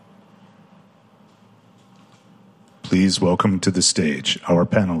Please welcome to the stage our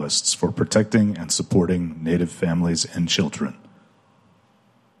panelists for protecting and supporting Native families and children.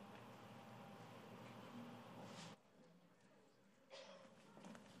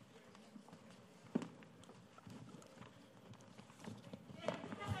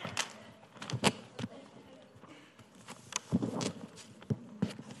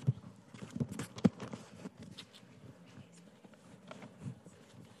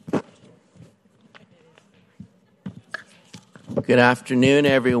 Good afternoon,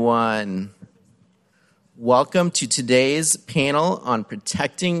 everyone. Welcome to today's panel on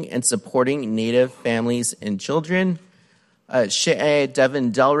protecting and supporting Native families and children. She'e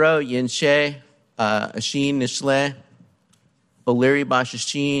Devin Delro, Yinshe, Ashin Nishle, O'Leary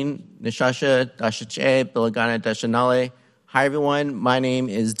Bashashin, Nishasha Dashache, Bilagana Dashanale. Hi, everyone. My name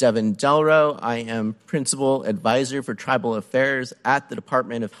is Devin Delro. I am Principal Advisor for Tribal Affairs at the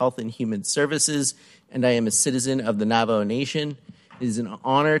Department of Health and Human Services, and I am a citizen of the Navajo Nation. It is an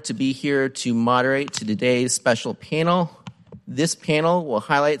honor to be here to moderate today's special panel. This panel will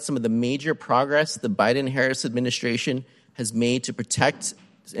highlight some of the major progress the Biden-Harris administration has made to protect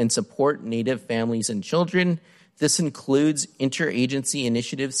and support Native families and children. This includes interagency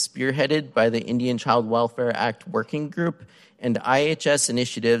initiatives spearheaded by the Indian Child Welfare Act Working Group and IHS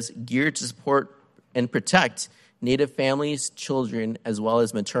initiatives geared to support and protect Native families, children, as well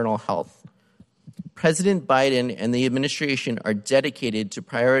as maternal health. President Biden and the administration are dedicated to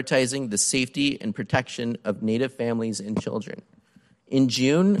prioritizing the safety and protection of Native families and children. In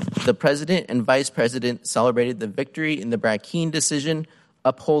June, the president and vice president celebrated the victory in the Brackeen decision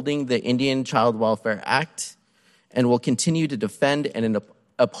upholding the Indian Child Welfare Act and will continue to defend and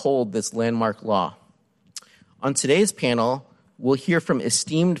uphold this landmark law. On today's panel, we'll hear from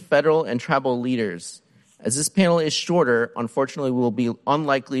esteemed federal and tribal leaders. As this panel is shorter, unfortunately, we'll be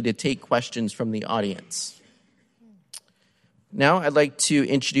unlikely to take questions from the audience. Now, I'd like to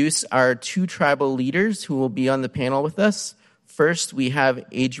introduce our two tribal leaders who will be on the panel with us. First, we have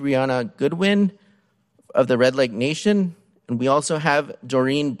Adriana Goodwin of the Red Lake Nation, and we also have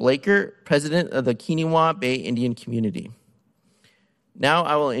Doreen Blaker, president of the Kiniwa Bay Indian Community. Now,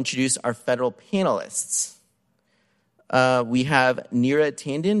 I will introduce our federal panelists. We have Neera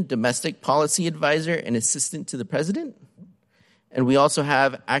Tandon, Domestic Policy Advisor and Assistant to the President. And we also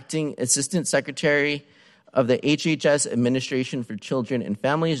have Acting Assistant Secretary of the HHS Administration for Children and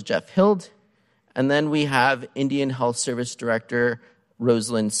Families, Jeff Hild. And then we have Indian Health Service Director,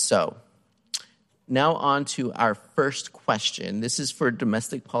 Rosalind So. Now on to our first question. This is for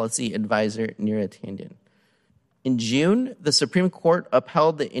Domestic Policy Advisor, Neera Tandon. In June, the Supreme Court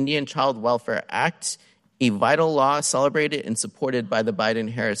upheld the Indian Child Welfare Act, a vital law celebrated and supported by the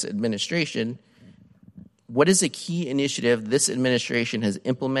Biden-Harris administration. What is a key initiative this administration has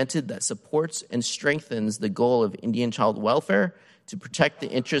implemented that supports and strengthens the goal of Indian child welfare to protect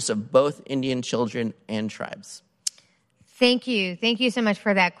the interests of both Indian children and tribes? Thank you. Thank you so much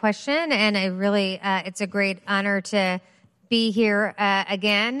for that question. And I really, it's a great honor to be here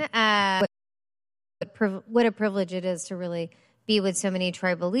again. What a privilege it is to really be with so many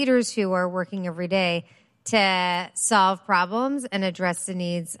tribal leaders who are working every day to solve problems and address the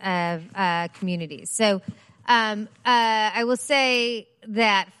needs of communities. So I will say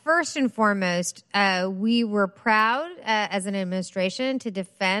that first and foremost, we were proud as an administration to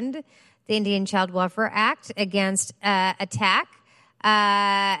defend the Indian Child Welfare Act against attack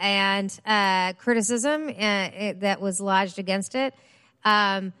and criticism that was lodged against it.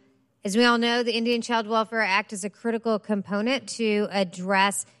 As we all know, the Indian Child Welfare Act is a critical component to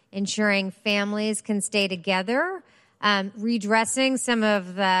address ensuring families can stay together, redressing some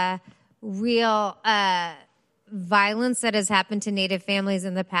of the real violence that has happened to Native families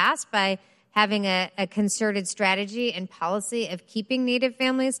in the past by having a concerted strategy and policy of keeping Native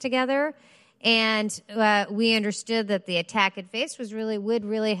families together. And we understood that the attack it faced would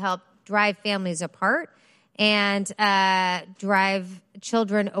really help drive families apart and drive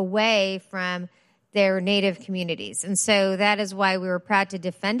children away from their Native communities. And so that is why we were proud to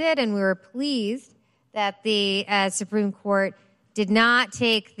defend it, and we were pleased that the Supreme Court did not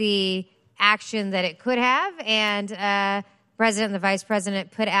take the action that it could have, and the President and the Vice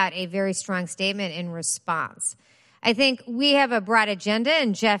President put out a very strong statement in response. I think we have a broad agenda,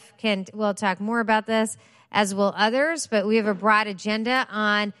 and Jeff will talk more about this, as will others, but we have a broad agenda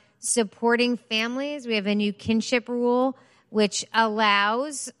on supporting families. We have a new kinship rule, which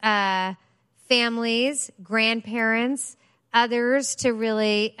allows families, grandparents, others to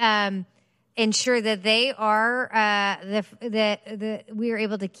really ensure that they are we are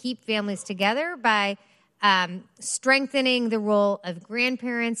able to keep families together by strengthening the role of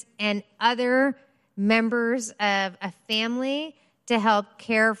grandparents and other members of a family to help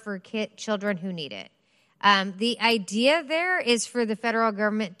care for children who need it. The idea there is for the federal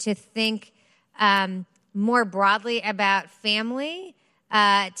government to think more broadly about family,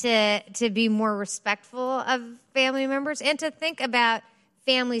 to be more respectful of family members, and to think about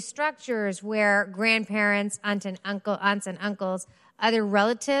family structures where grandparents, aunts and uncles, other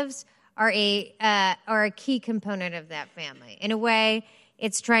relatives are a key component of that family. In a way,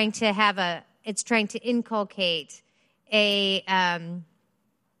 it's trying to inculcate a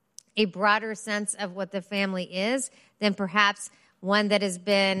broader sense of what the family is than perhaps one that has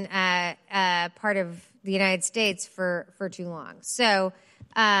been part of the United States for too long. So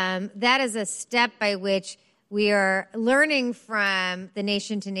that is a step by which we are learning from the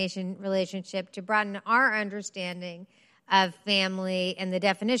nation-to-nation relationship to broaden our understanding of family and the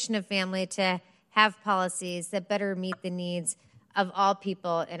definition of family to have policies that better meet the needs of all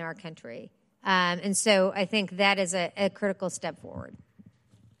people in our country. And so I think that is a critical step forward.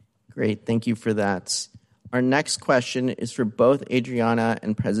 Great. Thank you for that. Our next question is for both Adriana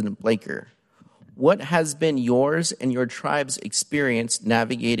and President Blaker. What has been yours and your tribe's experience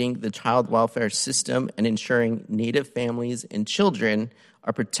navigating the child welfare system and ensuring Native families and children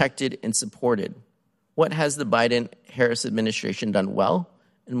are protected and supported? What has the Biden-Harris administration done well,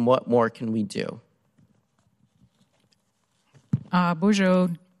 and what more can we do? Bonjour,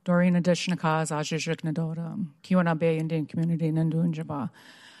 Dorina Deshnakaz, Ajijik Nadoda, Kiwana Bay Indian Community, Nandunjaba.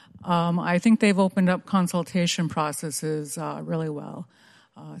 I think they've opened up consultation processes really well.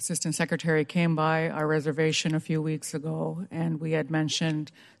 Assistant Secretary came by our reservation a few weeks ago, and we had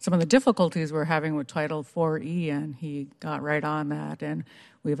mentioned some of the difficulties we're having with Title 4E, and he got right on that. And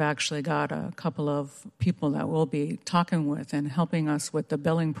we've actually got a couple of people that we'll be talking with and helping us with the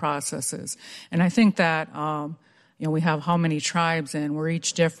billing processes. And I think that, we have how many tribes, and we're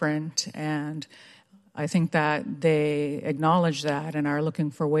each different, and I think that they acknowledge that and are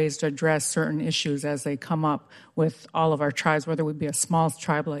looking for ways to address certain issues as they come up with all of our tribes, whether we be a small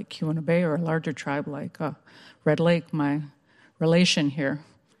tribe like Kiwana Bay or a larger tribe like Red Lake, my relation here.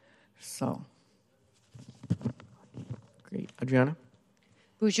 So. Great. Adriana?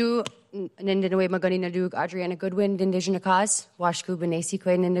 Buju Nindinawe Magani Nadug, Adriana Goodwin, Indigenous Cause, Washku Benesi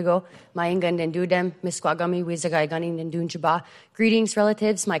Kwe Nindigo, Maingan Nindudem, Misquagami, Wizagai Gani Nindunjaba. Greetings,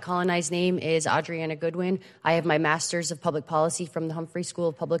 relatives. My colonized name is Adriana Goodwin. I have my Master's of Public Policy from the Humphrey School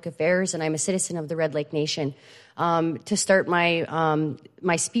of Public Affairs, and I'm a citizen of the Red Lake Nation. To start my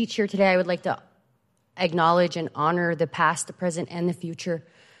speech here today, I would like to acknowledge and honor the past, the present, and the future.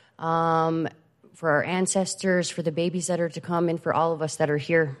 For our ancestors, for the babies that are to come, and for all of us that are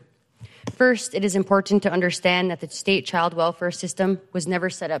here. First, it is important to understand that the state child welfare system was never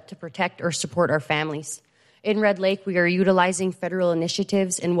set up to protect or support our families. In Red Lake, we are utilizing federal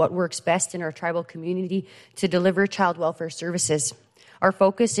initiatives and what works best in our tribal community to deliver child welfare services. Our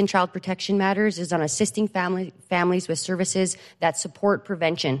focus in child protection matters is on assisting families with services that support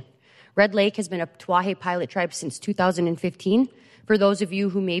prevention. Red Lake has been a Tuahe pilot tribe since 2015. For those of you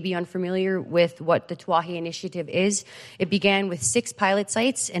who may be unfamiliar with what the Tuahe Initiative is, it began with 6 pilot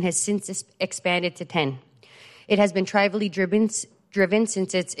sites and has since expanded to 10. It has been tribally driven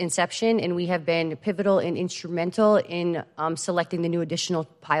since its inception, and we have been pivotal and instrumental in selecting the new additional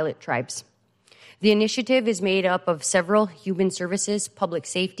pilot tribes. The initiative is made up of several human services, public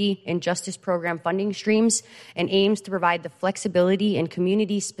safety, and justice program funding streams and aims to provide the flexibility and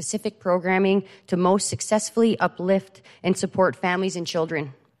community-specific programming to most successfully uplift and support families and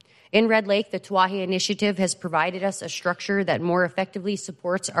children. In Red Lake, the Tuahe Initiative has provided us a structure that more effectively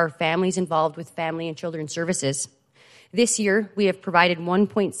supports our families involved with family and children services. This year, we have provided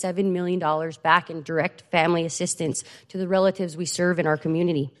 $1.7 million back in direct family assistance to the relatives we serve in our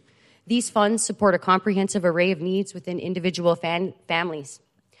community. These funds support a comprehensive array of needs within individual families.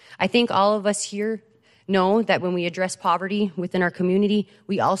 I think all of us here know that when we address poverty within our community,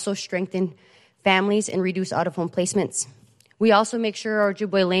 we also strengthen families and reduce out-of-home placements. We also make sure our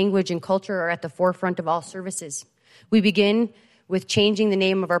Ojibwe language and culture are at the forefront of all services. We begin with changing the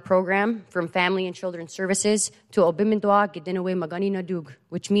name of our program from Family and Children's Services to Obimindwa Gidinawe Magani Nadug,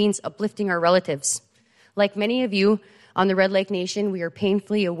 which means uplifting our relatives. Like many of you, on the Red Lake Nation, we are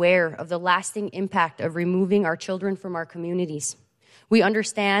painfully aware of the lasting impact of removing our children from our communities. We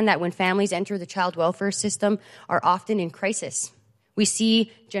understand that when families enter the child welfare system are often in crisis. We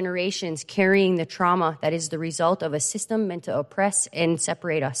see generations carrying the trauma that is the result of a system meant to oppress and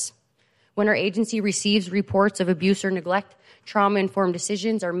separate us. When our agency receives reports of abuse or neglect, trauma-informed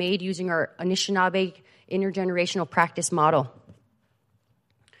decisions are made using our Anishinaabe intergenerational practice model.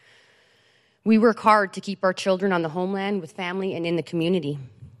 We work hard to keep our children on the homeland with family and in the community.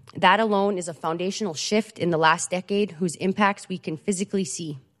 That alone is a foundational shift in the last decade whose impacts we can physically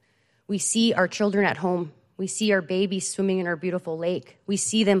see. We see our children at home. We see our babies swimming in our beautiful lake. We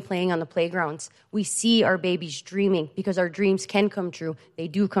see them playing on the playgrounds. We see our babies dreaming because our dreams can come true. They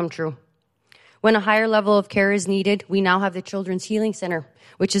do come true. When a higher level of care is needed, we now have the Children's Healing Center,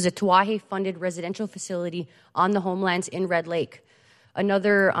 which is a Tuahe-funded residential facility on the homelands in Red Lake.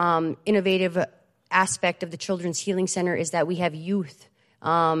 Another innovative aspect of the Children's Healing Center is that we have youth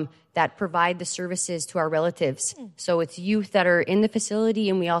that provide the services to our relatives. So it's youth that are in the facility,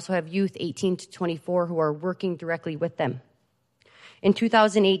 and we also have youth 18 to 24 who are working directly with them. In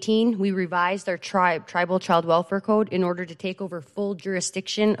 2018, we revised our Tribal Child Welfare Code in order to take over full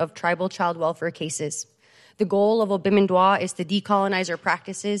jurisdiction of tribal child welfare cases. The goal of Obimindwa is to decolonize our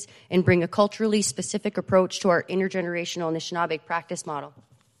practices and bring a culturally specific approach to our intergenerational Anishinaabeg practice model.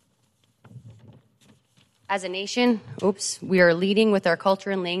 As a nation, we are leading with our culture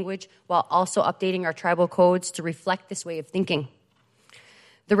and language while also updating our tribal codes to reflect this way of thinking.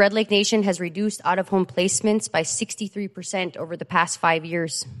 The Red Lake Nation has reduced out-of-home placements by 63% over the past 5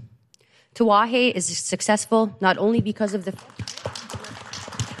 years. Tuahe is successful not only because of the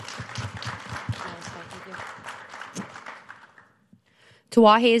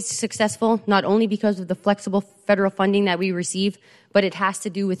flexible federal funding that we receive, but it has to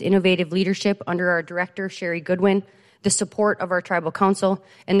do with innovative leadership under our director, Sherry Goodwin, the support of our tribal council,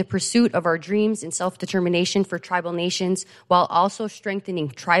 and the pursuit of our dreams and self-determination for tribal nations, while also strengthening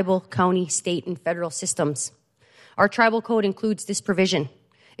tribal, county, state, and federal systems. Our tribal code includes this provision.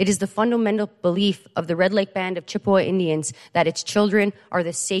 It is the fundamental belief of the Red Lake Band of Chippewa Indians that its children are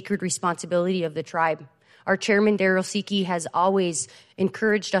the sacred responsibility of the tribe. Our chairman, Daryl Siki, has always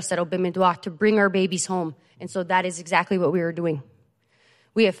encouraged us at Obimindwa to bring our babies home, and so that is exactly what we are doing.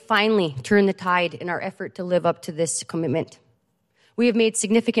 We have finally turned the tide in our effort to live up to this commitment. We have made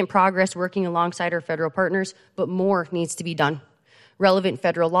significant progress working alongside our federal partners, but more needs to be done. Relevant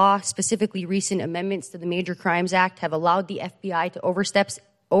federal law, specifically recent amendments to the Major Crimes Act, have allowed the FBI to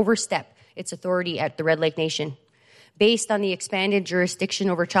overstep its authority at the Red Lake Nation. Based on the expanded jurisdiction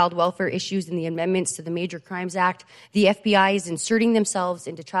over child welfare issues in the amendments to the Major Crimes Act, the FBI is inserting themselves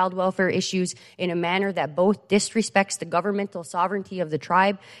into child welfare issues in a manner that both disrespects the governmental sovereignty of the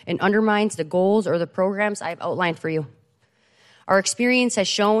tribe and undermines the goals or the programs I have outlined for you. Our experience has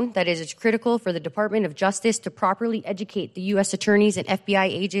shown that it is critical for the Department of Justice to properly educate the U.S. attorneys and FBI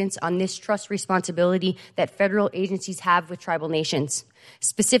agents on this trust responsibility that federal agencies have with tribal nations.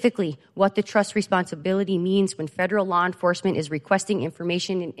 Specifically, what the trust responsibility means when federal law enforcement is requesting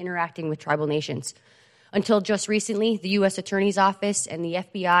information and interacting with tribal nations. Until just recently, the U.S. Attorney's Office and the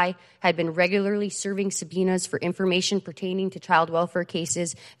FBI had been regularly serving subpoenas for information pertaining to child welfare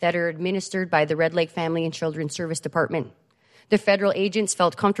cases that are administered by the Red Lake Family and Children's Service Department. The federal agents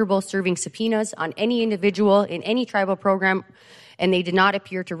felt comfortable serving subpoenas on any individual in any tribal program, and they did not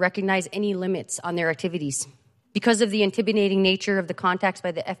appear to recognize any limits on their activities. Because of the intimidating nature of the contacts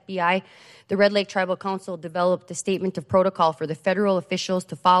by the FBI, the Red Lake Tribal Council developed a statement of protocol for the federal officials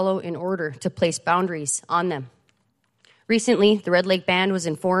to follow in order to place boundaries on them. Recently, the Red Lake Band was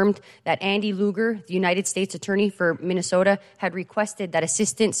informed that Andy Luger, the United States Attorney for Minnesota, had requested that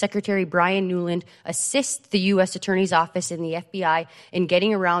Assistant Secretary Brian Newland assist the U.S. Attorney's Office and the FBI in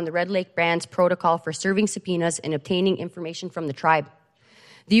getting around the Red Lake Band's protocol for serving subpoenas and obtaining information from the tribe.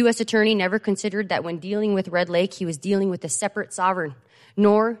 The U.S. Attorney never considered that when dealing with Red Lake, he was dealing with a separate sovereign,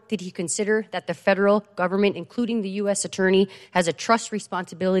 nor did he consider that the federal government, including the U.S. Attorney, has a trust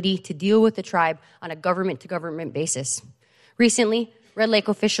responsibility to deal with the tribe on a government-to-government basis. Recently, Red Lake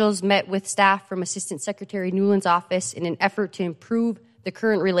officials met with staff from Assistant Secretary Newland's office in an effort to improve the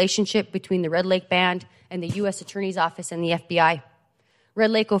current relationship between the Red Lake Band and the U.S. Attorney's Office and the FBI.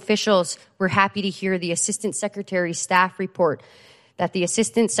 Red Lake officials were happy to hear the Assistant Secretary's staff report that the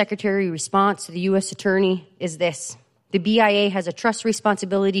Assistant Secretary response to the U.S. Attorney is this: the BIA has a trust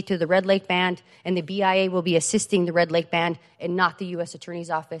responsibility to the Red Lake Band, and the BIA will be assisting the Red Lake Band and not the U.S. Attorney's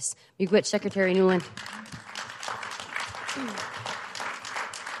Office. Miigwech, Secretary Newland.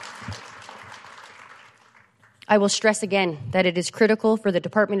 I will stress again that it is critical for the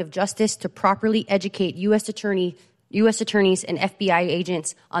Department of Justice to properly educate U.S. attorneys and FBI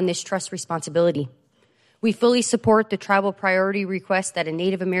agents on this trust responsibility. We fully support the tribal priority request that a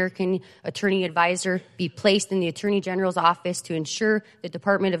Native American attorney advisor be placed in the Attorney General's office to ensure the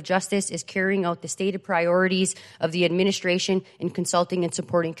Department of Justice is carrying out the stated priorities of the administration in consulting and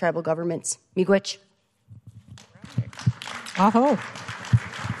supporting tribal governments. Miigwech. Aho.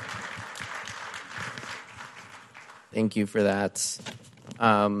 Thank you for that.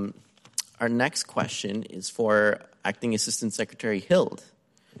 Our next question is for Acting Assistant Secretary Hild.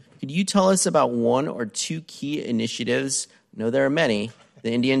 Could you tell us about one or two key initiatives, I know there are many,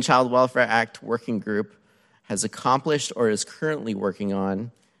 the Indian Child Welfare Act Working Group has accomplished or is currently working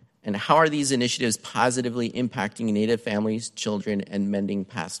on, and how are these initiatives positively impacting Native families, children, and mending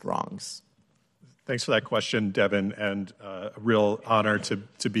past wrongs? Thanks for that question, Devin, and a real honor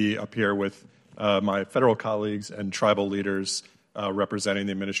to be up here with my federal colleagues and tribal leaders representing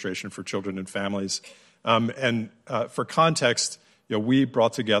the Administration for Children and Families. For context, we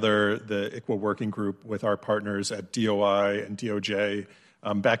brought together the ICWA working group with our partners at DOI and DOJ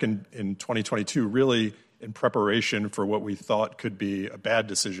back in 2022, really in preparation for what we thought could be a bad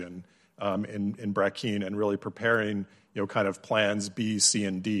decision in Brackeen, and really preparing, kind of plans B, C,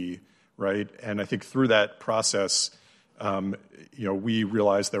 and D, right? And I think through that process, we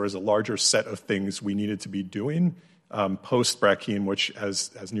realized there was a larger set of things we needed to be doing post Brackeen, which, as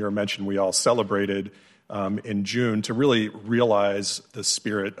Neera mentioned, we all celebrated in June, to really realize the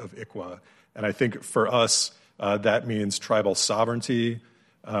spirit of ICWA. And I think for us, that means tribal sovereignty.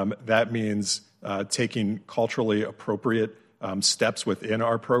 That means taking culturally appropriate steps within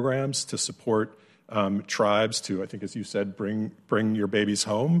our programs to support tribes to, I think, as you said, bring your babies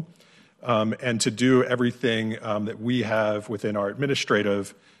home, and to do everything that we have within our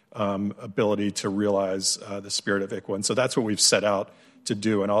administrative ability to realize the spirit of ICWA. And so that's what we've set out to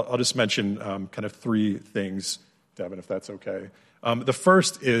do. And I'll just mention kind of three things, Devin, if that's okay. The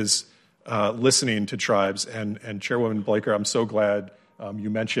first is listening to tribes. And Chairwoman Blaker, I'm so glad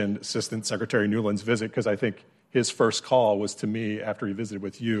you mentioned Assistant Secretary Newland's visit, because I think his first call was to me after he visited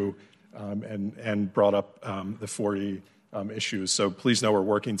with you and brought up the 40 issues. So please know we're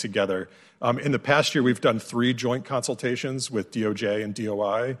working together. In the past year, we've done 3 joint consultations with DOJ and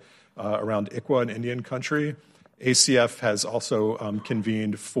DOI around ICWA and Indian country. ACF has also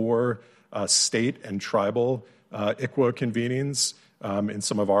convened 4 state and tribal ICWA convenings in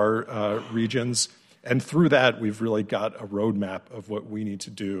some of our regions. And through that, we've really got a roadmap of what we need to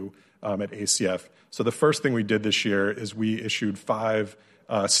do at ACF. So the first thing we did this year is we issued 5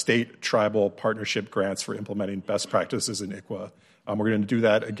 state tribal partnership grants for implementing best practices in ICWA. We're going to do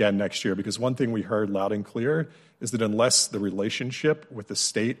that again next year, because one thing we heard loud and clear is that unless the relationship with the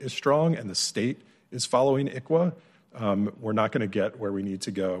state is strong and the state is following ICWA, we're not going to get where we need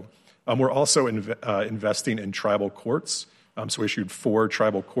to go. We're also investing in tribal courts. So we issued 4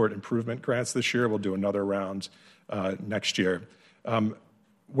 tribal court improvement grants this year. We'll do another round next year.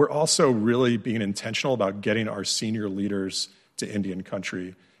 We're also really being intentional about getting our senior leaders to Indian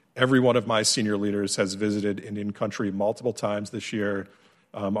country. Every one of my senior leaders has visited Indian country multiple times this year.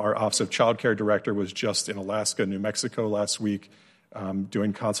 Our Office of Child Care Director was just in Alaska, New Mexico last week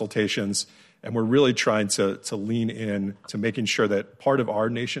doing consultations. And we're really trying to lean in to making sure that part of our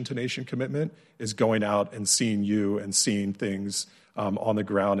nation-to-nation commitment is going out and seeing you and seeing things on the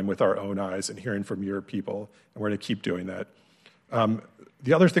ground and with our own eyes and hearing from your people. And we're going to keep doing that.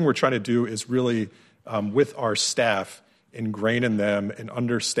 The other thing we're trying to do is really, with our staff, ingrain in them an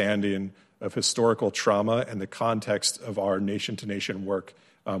understanding of historical trauma and the context of our nation-to-nation work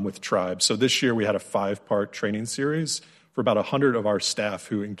with tribes. So this year we had a 5-part training series for about 100 of our staff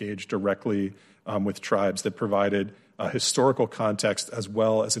who engaged directly with tribes that provided historical context as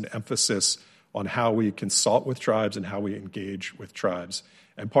well as an emphasis on how we consult with tribes and how we engage with tribes.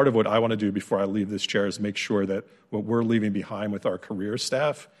 And part of what I want to do before I leave this chair is make sure that what we're leaving behind with our career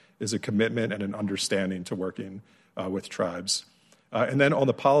staff is a commitment and an understanding to working with tribes. And then on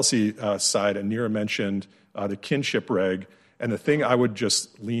the policy side, and Neera mentioned the kinship reg, and the thing I would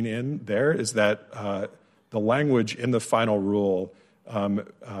just lean in there is that the language in the final rule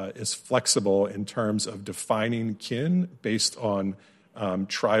is flexible in terms of defining kin based on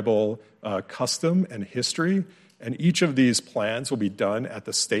tribal custom and history. And each of these plans will be done at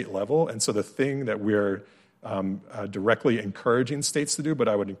the state level. And so the thing that we're directly encouraging states to do, but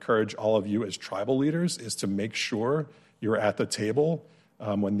I would encourage all of you as tribal leaders, is to make sure you're at the table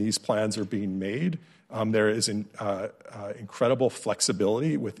when these plans are being made. There is incredible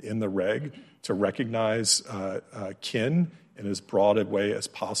flexibility within the reg to recognize kin in as broad a way as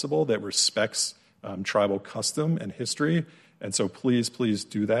possible that respects tribal custom and history. And so please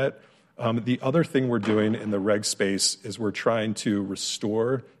do that. The other thing we're doing in the reg space is we're trying to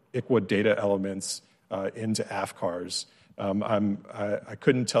restore ICWA data elements into AFCARS. I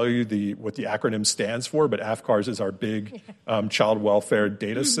couldn't tell you what the acronym stands for, but AFCARS is our big child welfare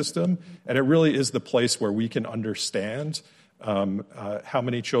data system. And it really is the place where we can understand how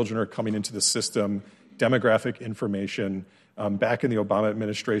many children are coming into the system, demographic information. Back in the Obama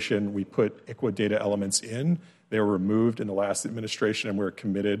administration, we put ICWA data elements in. They were removed in the last administration, and we're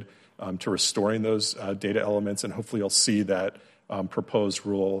committed to restoring those data elements. And hopefully you'll see that proposed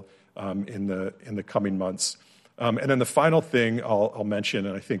rule in the coming months. And then the final thing I'll mention,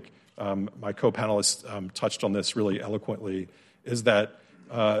 and I think my co-panelists touched on this really eloquently, is that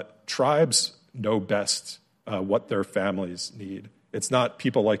tribes know best what their families need. It's not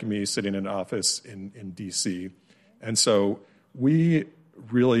people like me sitting in an office in D.C. And so we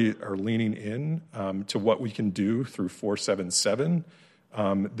really are leaning in to what we can do through 477.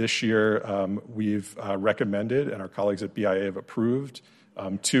 This year, we've recommended, and our colleagues at BIA have approved,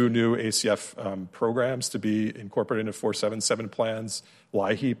 2 new ACF programs to be incorporated into 477 plans.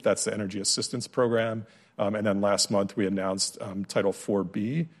 LIHEAP, that's the Energy Assistance Program. And then last month, we announced Title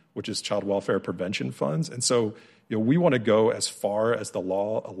 4B, which is Child Welfare Prevention Funds. And so, we want to go as far as the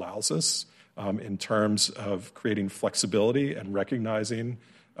law allows us in terms of creating flexibility and recognizing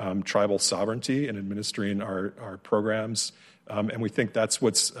tribal sovereignty and administering our programs. And we think that's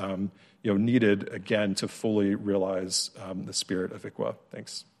what's needed, again, to fully realize the spirit of ICWA.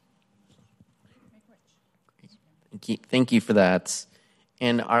 Thanks. Thank you for that.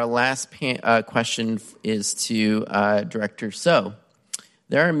 And our last question is to Director So.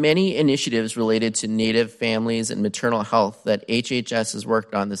 There are many initiatives related to Native families and maternal health that HHS has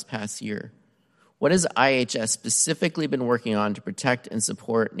worked on this past year. What has IHS specifically been working on to protect and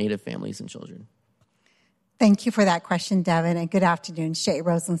support Native families and children? Thank you for that question, Devin, and good afternoon. Shay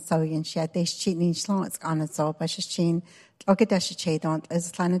Rosen Soyan Shadesh Chinin Shlons Anazo Bashin Okadashadont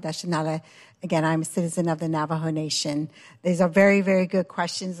Islanadashanala. Again, I'm a citizen of the Navajo Nation. These are very, very good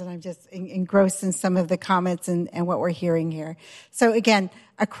questions, and I'm just engrossed in some of the comments and what we're hearing here. So again,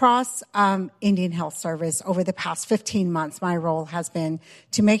 across Indian Health Service over the past 15 months, my role has been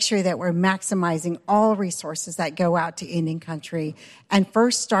to make sure that we're maximizing all resources that go out to Indian country, and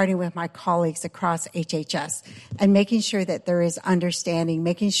first starting with my colleagues across HHS and making sure that there is understanding,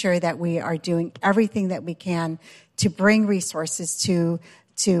 making sure that we are doing everything that we can to bring resources to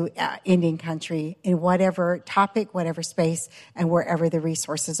Indian country in whatever topic, whatever space, and wherever the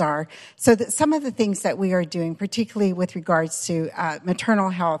resources are. So some of the things that we are doing, particularly with regards to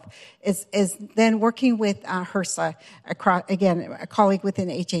maternal health, is then working with HRSA, again, a colleague within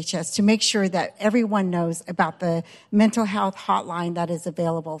HHS, to make sure that everyone knows about the mental health hotline that is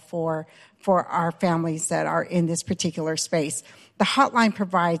available for our families that are in this particular space. The hotline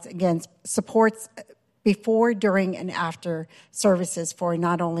provides, again, supports before, during, and after services for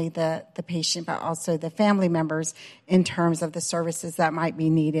not only the patient, but also the family members in terms of the services that might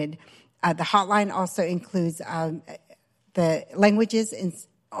be needed. The hotline also includes the languages in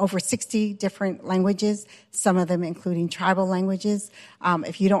over 60 different languages, some of them including tribal languages.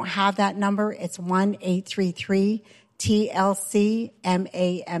 If you don't have that number, it's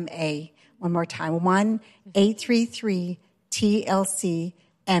 1-833-TLC-MAMA. One more time, 1-833-TLC-MAMA.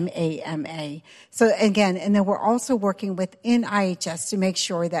 So again, and then we're also working within IHS to make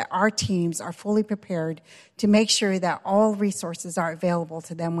sure that our teams are fully prepared to make sure that all resources are available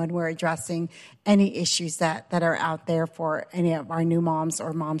to them when we're addressing any issues that are out there for any of our new moms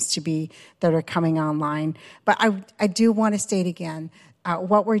or moms-to-be that are coming online. But I do want to state again,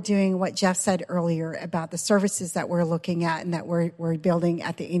 what we're doing, what Jeff said earlier about the services that we're looking at and that we're building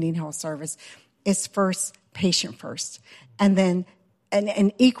at the Indian Health Service is first, patient first, and then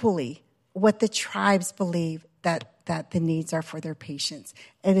and equally what the tribes believe that the needs are for their patients.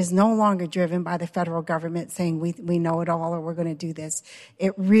 It is no longer driven by the federal government saying we know it all or we're going to do this.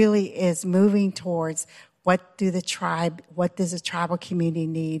 It really is moving towards what does the tribal community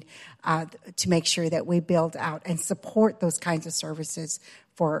need to make sure that we build out and support those kinds of services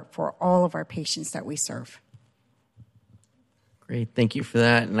for all of our patients that we serve. Great, thank you for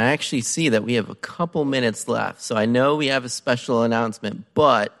that. And I actually see that we have a couple minutes left. So I know we have a special announcement,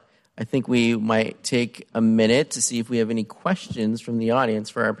 but I think we might take a minute to see if we have any questions from the audience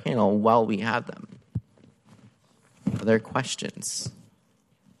for our panel while we have them. Are there questions?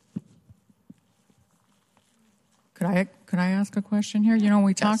 Could I ask a question here?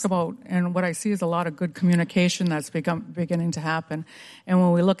 We talk about, and what I see is a lot of good communication that's beginning to happen. And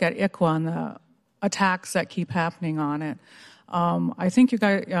when we look at ICWA and the attacks that keep happening on it, I think you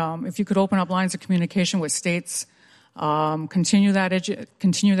guys, if you could open up lines of communication with states, continue that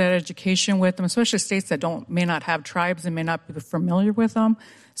education with them, especially states that may not have tribes and may not be familiar with them,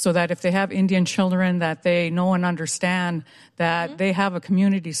 so that if they have Indian children, that they know and understand that they have a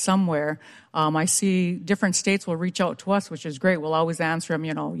community somewhere. I see different states will reach out to us, which is great. We'll always answer them,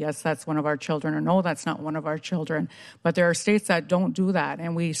 yes, that's one of our children, or no, that's not one of our children. But there are states that don't do that,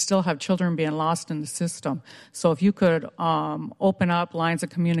 and we still have children being lost in the system. So if you could open up lines of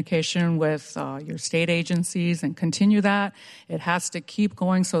communication with your state agencies and continue continue that. It has to keep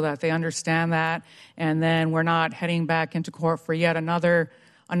going so that they understand that, and then we're not heading back into court for yet another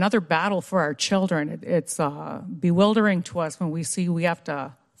battle for our children. It's bewildering to us when we see we have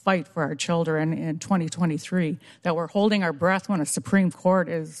to fight for our children in 2023, that we're holding our breath when a Supreme Court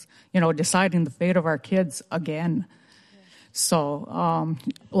is, deciding the fate of our kids again. So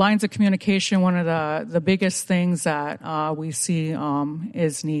lines of communication, one of the biggest things that we see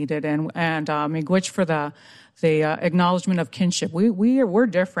is needed. And Miigwech for the acknowledgement of kinship. We're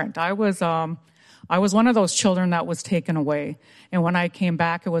different. I was one of those children that was taken away. And when I came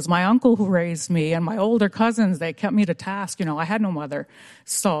back, it was my uncle who raised me and my older cousins. They kept me to task. I had no mother.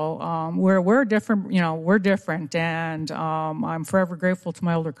 So we're different. We're different. And I'm forever grateful to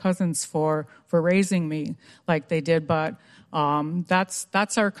my older cousins for raising me like they did. But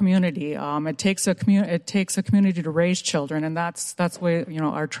that's our community. It takes a community to raise children, and that's what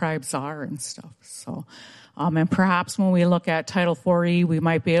our tribes are and stuff. So. And perhaps when we look at Title 4E, we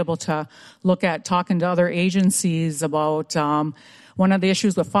might be able to look at talking to other agencies about one of the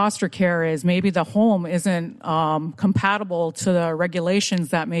issues with foster care is maybe the home isn't compatible to the regulations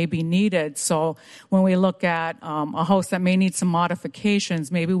that may be needed. So when we look at a house that may need some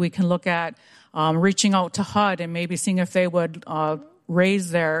modifications, maybe we can look at reaching out to HUD and maybe seeing if they would raise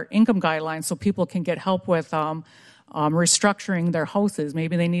their income guidelines so people can get help with restructuring their houses.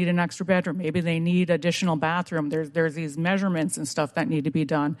 Maybe they need an extra bedroom. Maybe they need additional bathroom. There's these measurements and stuff that need to be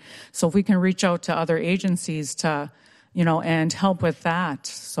done. So if we can reach out to other agencies to, and help with that.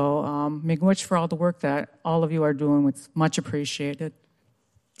 So miigwech for all the work that all of you are doing. It's much appreciated.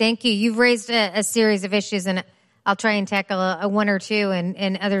 Thank you. You've raised a series of issues, and I'll try and tackle a one or two,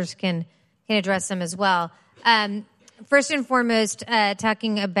 and others can address them as well. First and foremost,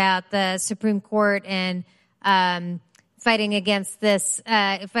 talking about the Supreme Court and fighting against their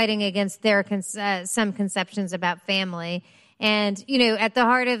some conceptions about family. And, at the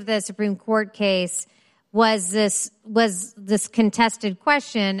heart of the Supreme Court case was this contested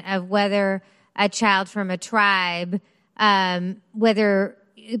question of whether a child from a tribe, whether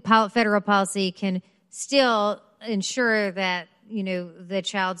federal policy can still ensure that,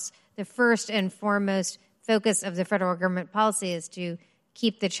 the first and foremost focus of the federal government policy is to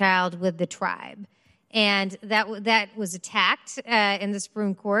keep the child with the tribe. And that was attacked in the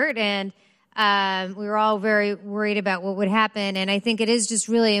Supreme Court, and we were all very worried about what would happen. And I think it is just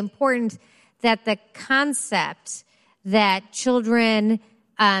really important that the concept that children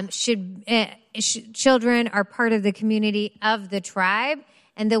children are part of the community of the tribe,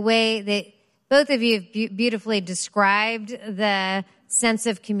 and the way that both of you have beautifully described the sense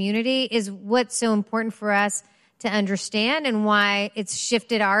of community is what's so important for us to understand, and why it's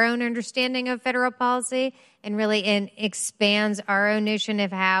shifted our own understanding of federal policy and really expands our own notion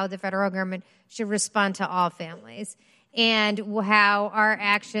of how the federal government should respond to all families, and how our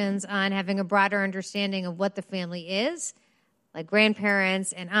actions on having a broader understanding of what the family is, like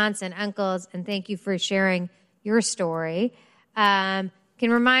grandparents and aunts and uncles, and thank you for sharing your story, can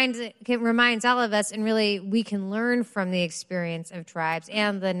remind all of us, and really we can learn from the experience of tribes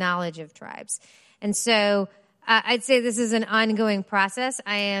and the knowledge of tribes. And so I'd say this is an ongoing process.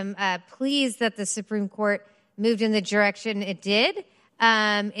 I am pleased that the Supreme Court moved in the direction it did.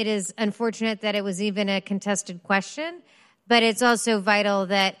 It is unfortunate that it was even a contested question, but it's also vital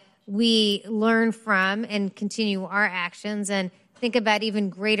that we learn from and continue our actions and think about even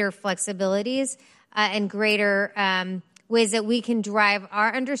greater flexibilities and greater ways that we can drive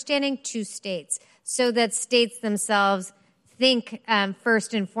our understanding to states, so that states themselves think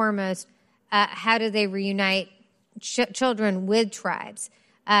first and foremost, how do they reunite children with tribes?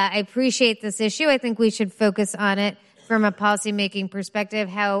 I appreciate this issue. I think we should focus on it from a policymaking perspective,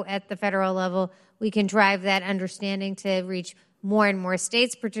 how at the federal level we can drive that understanding to reach more and more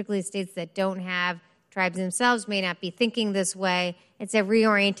states, particularly states that don't have tribes themselves, may not be thinking this way. It's a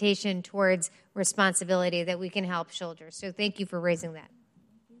reorientation towards responsibility that we can help shoulder. So thank you for raising that.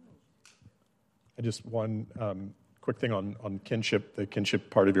 Just one quick thing on kinship, the kinship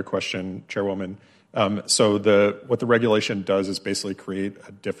part of your question, Chairwoman. So what the regulation does is basically create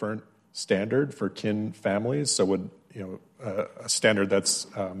a different standard for kin families. So a standard that's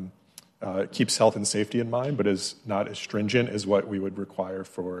keeps health and safety in mind, but is not as stringent as what we would require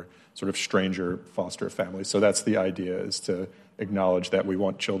for sort of stranger foster families. So that's the idea, is to acknowledge that we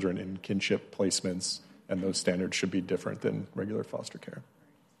want children in kinship placements, and those standards should be different than regular foster care.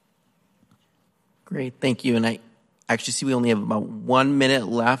 Great, thank you. And I actually see we only have about 1 minute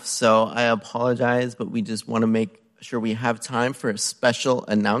left, so I apologize, but we just want to make sure we have time for a special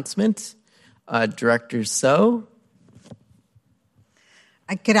announcement. Director So.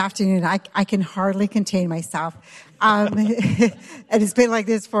 Good afternoon. I can hardly contain myself. And it's been like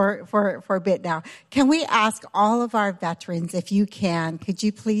this for a bit now. Can we ask all of our veterans, if you can, could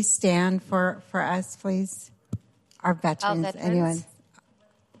you please stand for us, please? Our veterans. All veterans. Anyone?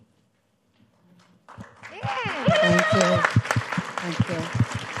 Yeah. Thank you. Thank you.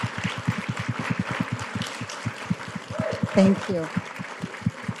 Thank you.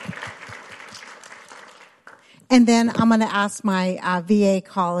 And then I'm going to ask my VA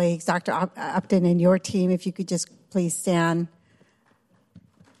colleagues, Dr. Upton and your team, if you could just please stand.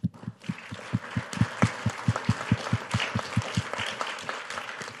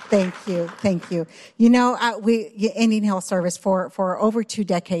 Thank you. Thank you. You know, Indian Health Service for over 2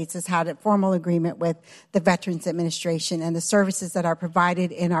 decades has had a formal agreement with the Veterans Administration and the services that are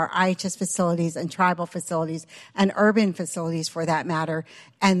provided in our IHS facilities and tribal facilities and urban facilities for that matter.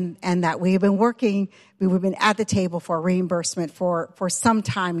 And that we've been at the table for reimbursement for some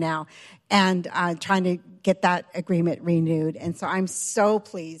time now and trying to get that agreement renewed. And so I'm so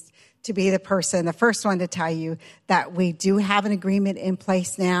pleased to be the first one to tell you that we do have an agreement in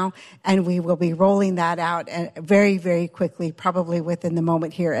place now, and we will be rolling that out very, very quickly, probably within the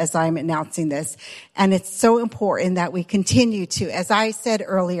moment here as I'm announcing this. And it's so important that we continue to, as I said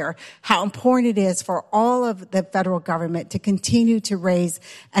earlier, how important it is for all of the federal government to continue to raise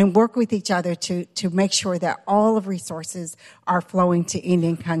and work with each other to make sure that all of resources are flowing to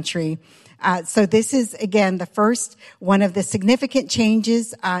Indian country. So this is, again, the first one of the significant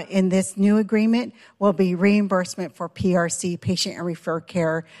changes in this new agreement will be reimbursement for PRC, patient and referred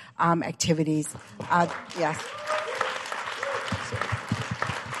care activities. Yes.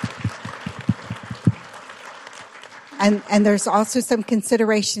 And there's also some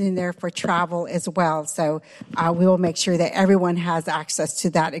consideration in there for travel as well. So we will make sure that everyone has access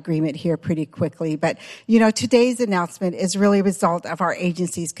to that agreement here pretty quickly. But, you know, today's announcement is really a result of our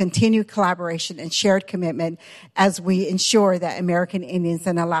agency's continued collaboration and shared commitment as we ensure that American Indians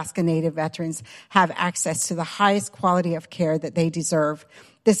and Alaska Native veterans have access to the highest quality of care that they deserve.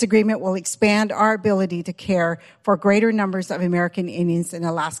 This agreement will expand our ability to care for greater numbers of American Indians and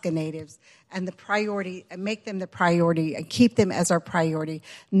Alaska Natives and the priority, and make them the priority and keep them as our priority,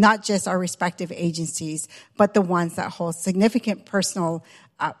 not just our respective agencies, but the ones that hold significant personal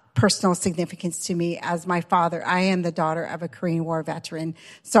significance to me as my father. I am the daughter of a Korean War veteran.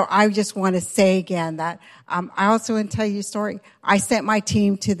 So I just want to say again that I also want to tell you a story. I sent my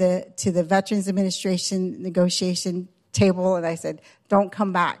team to the Veterans Administration negotiation table, and I said, don't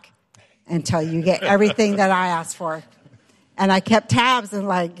come back until you get everything that I asked for. And I kept tabs and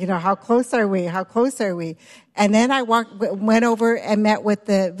how close are we? How close are we? And then I went over and met with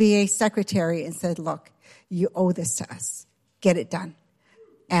the VA secretary and said, look, you owe this to us. Get it done.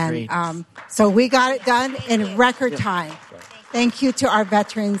 And so we got it done in record time. Thank you to our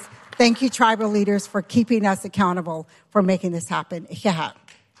veterans. Thank you, tribal leaders, for keeping us accountable for making this happen.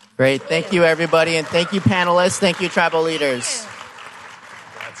 Great. Thank you, everybody. And thank you, panelists. Thank you, tribal leaders.